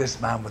smiting this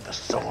man with the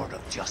sword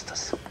of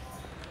justice?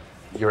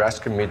 You're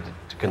asking me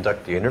to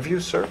conduct the interview,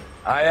 sir?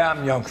 I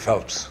am, young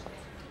Phelps.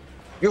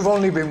 You've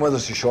only been with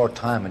us a short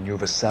time, and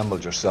you've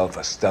assembled yourself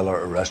a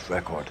stellar arrest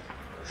record.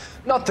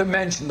 Not to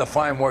mention the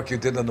fine work you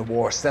did in the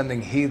war,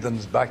 sending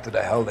heathens back to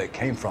the hell they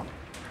came from.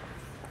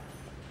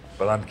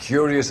 But I'm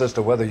curious as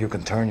to whether you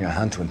can turn your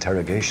hand to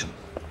interrogation.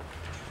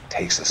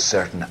 Takes a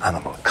certain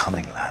animal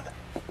cunning, lad.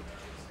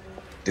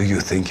 Do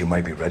you think you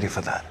might be ready for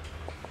that?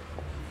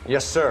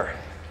 Yes, sir.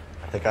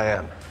 I think I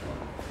am.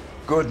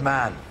 Good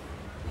man.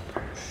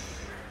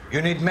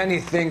 You need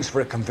many things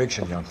for a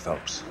conviction, young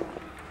Phelps.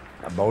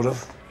 A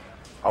motive,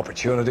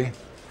 opportunity,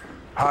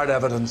 hard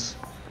evidence,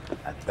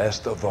 and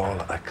best of all,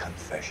 a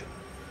confession.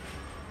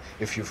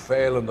 If you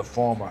fail in the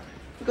former,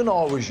 you can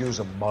always use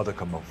a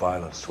modicum of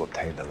violence to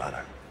obtain the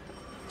latter.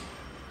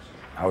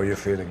 How are you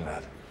feeling,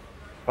 lad?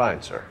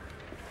 Fine, sir.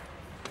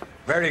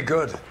 Very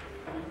good.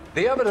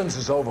 The evidence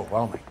is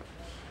overwhelming.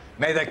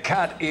 May the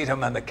cat eat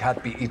him and the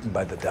cat be eaten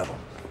by the devil.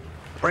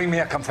 Bring me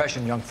a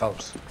confession, young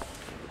Phelps.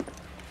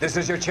 This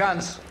is your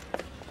chance.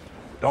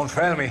 Don't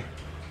fail me.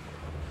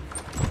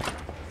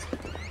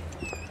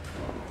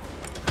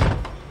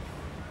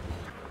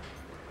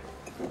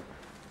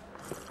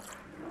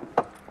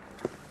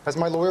 Has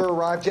my lawyer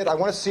arrived yet? I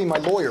want to see my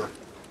lawyer.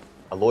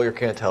 A lawyer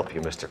can't help you,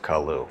 Mr.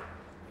 Kalu.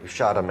 You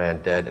shot a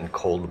man dead in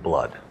cold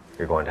blood.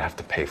 You're going to have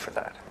to pay for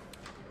that.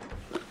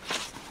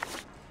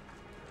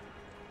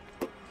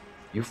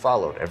 You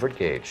followed Everett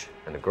Gage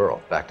and the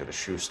girl back to the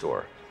shoe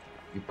store.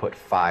 You put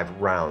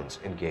 5 rounds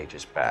in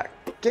Gage's back.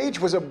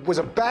 Gage was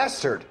a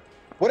bastard.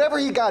 Whatever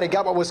he got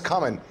what was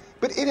coming.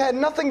 But it had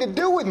nothing to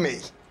do with me.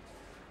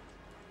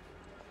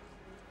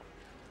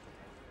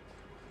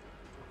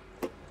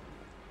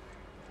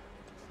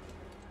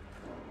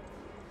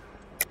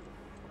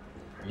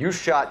 You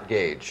shot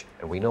Gage,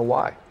 and we know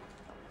why.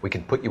 We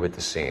can put you at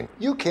the scene.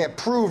 You can't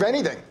prove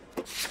anything.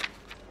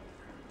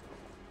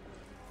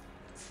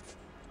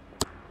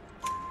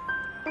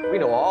 We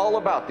know all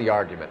about the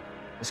argument.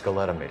 Miss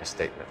Galetta made a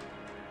statement.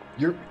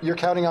 You're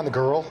counting on the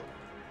girl?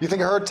 You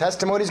think her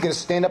testimony is going to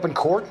stand up in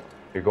court?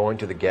 You're going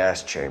to the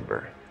gas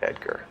chamber,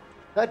 Edgar.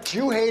 That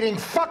Jew-hating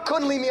fuck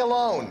couldn't leave me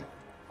alone.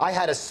 I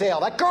had a sale.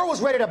 That girl was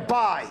ready to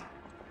buy.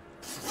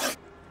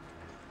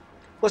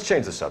 Let's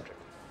change the subject.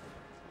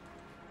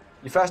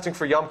 You fasting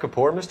for Yom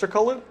Kippur, Mr.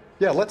 Kalu?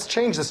 Yeah, let's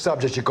change the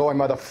subject, you going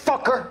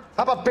motherfucker.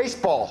 How about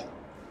baseball?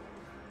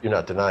 You're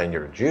not denying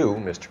you're a Jew,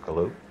 Mr.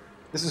 Kalu.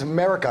 This is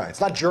America.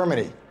 It's not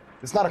Germany.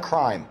 It's not a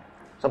crime.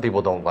 Some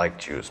people don't like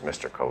Jews,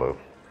 Mr. Kalu.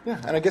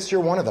 Yeah, and I guess you're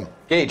one of them.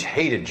 Gage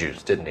hated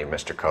Jews, didn't he,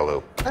 Mr.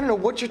 Kalu? I don't know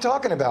what you're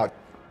talking about.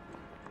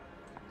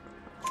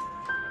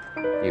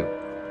 You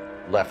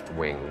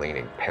left-wing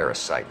leaning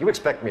parasite. You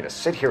expect me to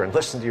sit here and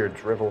listen to your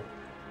drivel?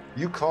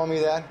 You call me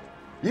that?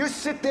 You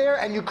sit there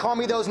and you call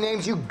me those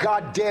names, you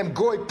goddamn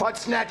goy putt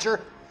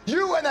snatcher.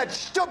 You and that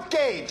stup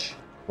Gage.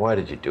 Why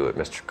did you do it,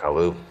 Mr.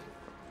 Kalu?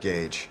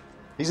 Gage.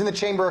 He's in the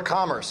Chamber of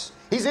Commerce.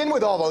 He's in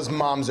with all those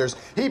momsers.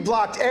 He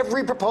blocked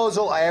every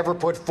proposal I ever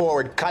put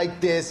forward.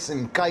 Kike this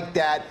and kike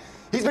that.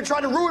 He's been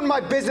trying to ruin my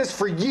business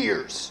for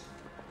years.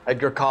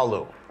 Edgar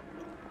Kalu,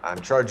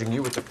 I'm charging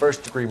you with the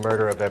first-degree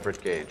murder of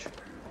Everett Gage.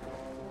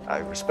 I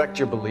respect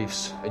your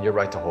beliefs and your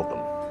right to hold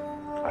them.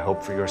 I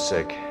hope for your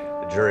sake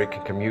the jury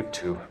can commute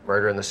to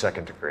murder in the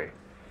second degree.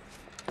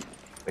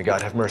 May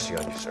God have mercy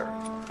on you, sir.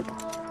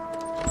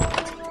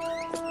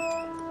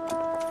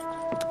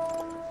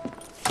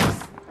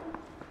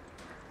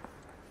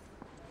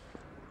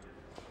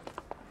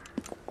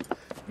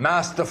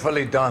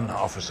 Masterfully done,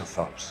 Officer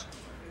Phelps.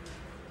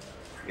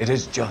 It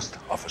is just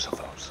Officer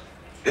Phelps,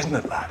 isn't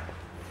it, lad?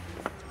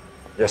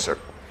 Yes, sir.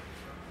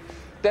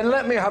 Then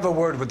let me have a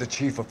word with the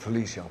Chief of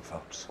Police, young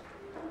Phelps.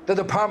 The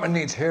department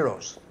needs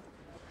heroes.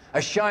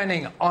 A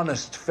shining,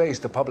 honest face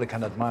the public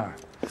can admire.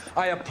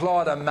 I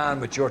applaud a man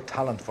with your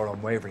talent for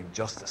unwavering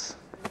justice.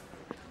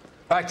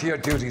 Back to your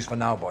duties for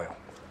now, boyo.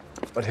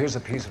 But here's a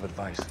piece of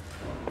advice.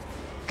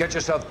 Get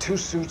yourself 2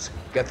 suits,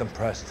 get them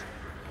pressed.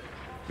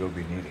 You'll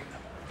be needing them.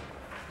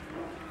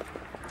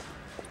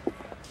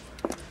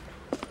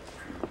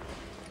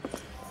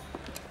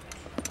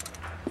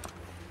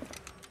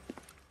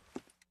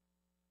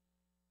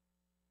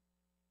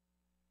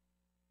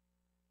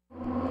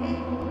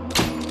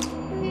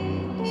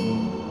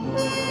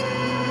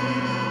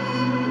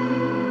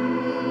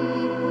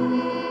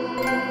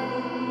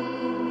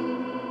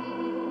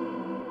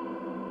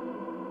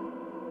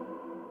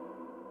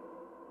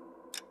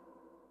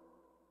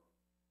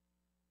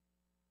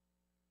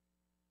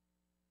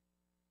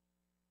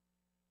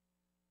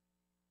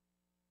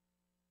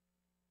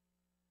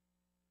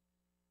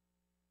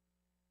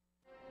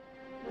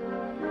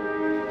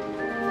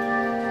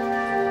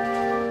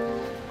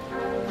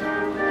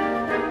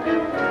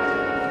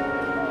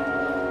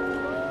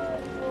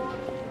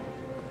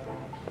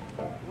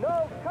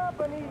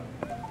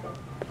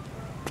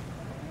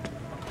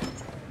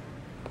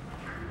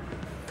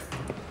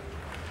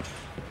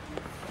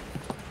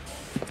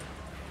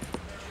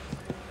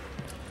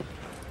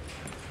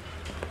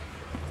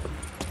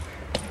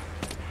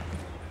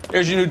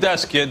 Here's your new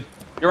desk, kid.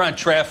 You're on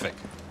traffic.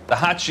 The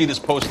hot sheet is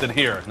posted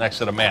here, next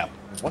to the map.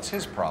 What's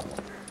his problem?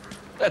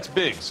 That's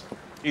Biggs.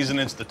 He's an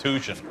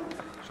institution.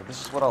 So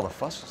this is what all the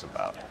fuss is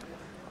about.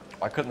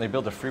 Why couldn't they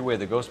build a freeway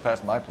that goes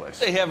past my place?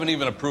 They haven't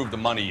even approved the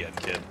money yet,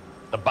 kid.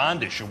 The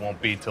bond issue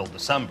won't be till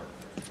December.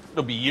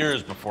 It'll be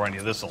years before any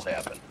of this will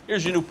happen.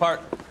 Here's your new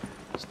partner,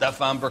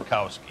 Stefan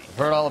Burkowski. I've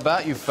heard all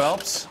about you,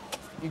 Phelps.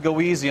 You go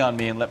easy on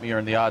me and let me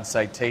earn the odd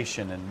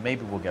citation, and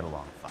maybe we'll get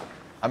along fine.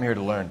 I'm here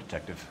to learn,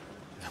 Detective.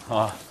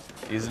 Oh,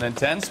 he's an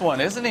intense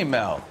one, isn't he,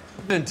 Mel?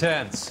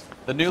 Intense.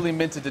 The newly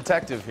minted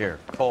detective here,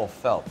 Cole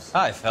Phelps.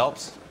 Hi,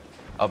 Phelps.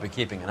 I'll be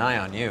keeping an eye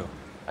on you.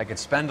 I could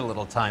spend a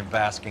little time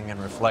basking in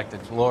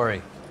reflected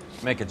glory.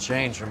 Make a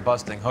change from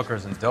busting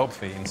hookers and dope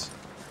fiends.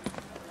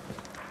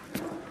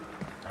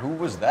 Who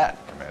was that,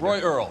 Commander? Roy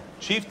Earl,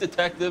 chief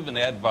detective and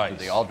advice. Do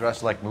they all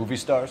dress like movie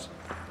stars?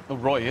 Well,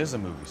 Roy is a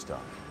movie star.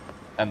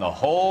 And the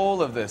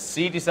whole of the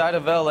seedy side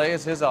of L.A.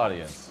 is his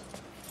audience.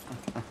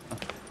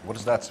 What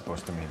is that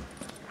supposed to mean?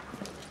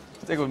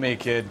 Stick with me,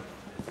 kid.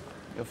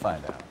 You'll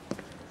find out.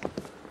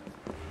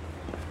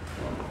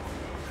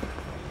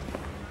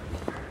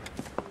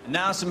 And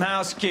now some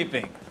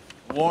housekeeping.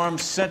 Warm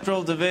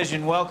Central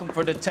Division welcome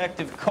for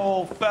Detective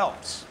Cole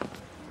Phelps.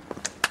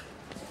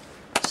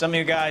 Some of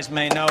you guys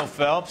may know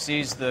Phelps.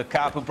 He's the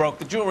cop who broke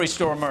the jewelry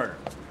store murder.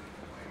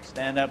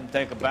 Stand up and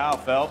take a bow,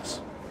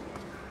 Phelps.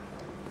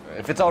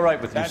 If it's all right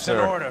with you, sir. That's an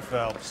order,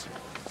 Phelps.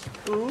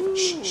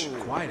 Shh,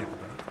 quiet, everybody.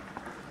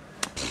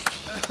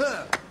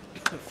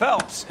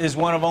 Phelps is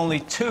one of only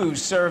 2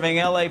 serving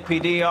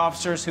LAPD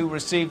officers who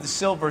received the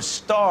Silver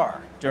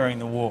Star during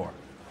the war.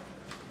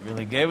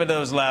 Really gave it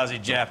those lousy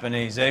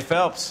Japanese, eh,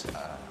 Phelps?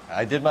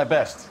 I did my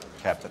best,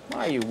 Captain.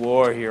 Why are you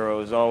war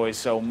heroes always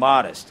so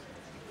modest?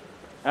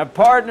 I've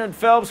partnered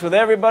Phelps with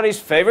everybody's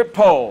favorite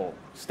Pole,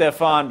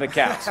 Stefan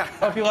Burkowski.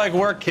 Hope you like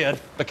work, kid.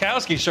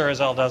 Bukowski sure as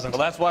hell doesn't. Well,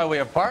 that's why we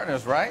have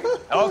partners, right?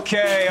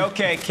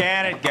 Okay,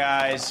 can it,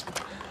 guys.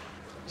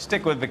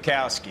 Stick with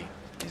Burkowski.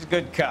 He's a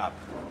good cop.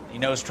 He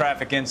knows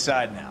traffic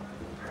inside and out.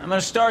 I'm going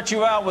to start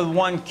you out with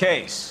 1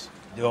 case.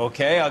 Do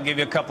okay? I'll give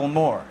you a couple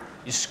more.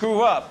 You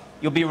screw up,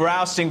 you'll be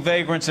rousting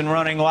vagrants and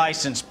running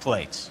license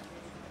plates.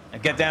 Now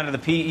get down to the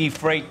PE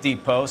Freight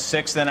Depot,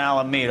 6th and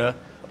Alameda.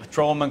 A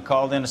patrolman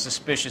called in a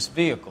suspicious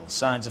vehicle.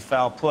 Signs of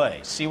foul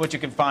play. See what you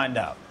can find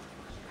out.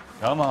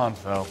 Come on,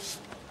 Phelps.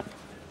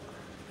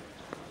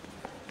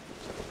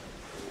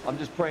 I'm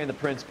just praying the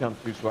prince comes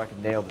through so I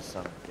can nail this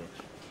son of a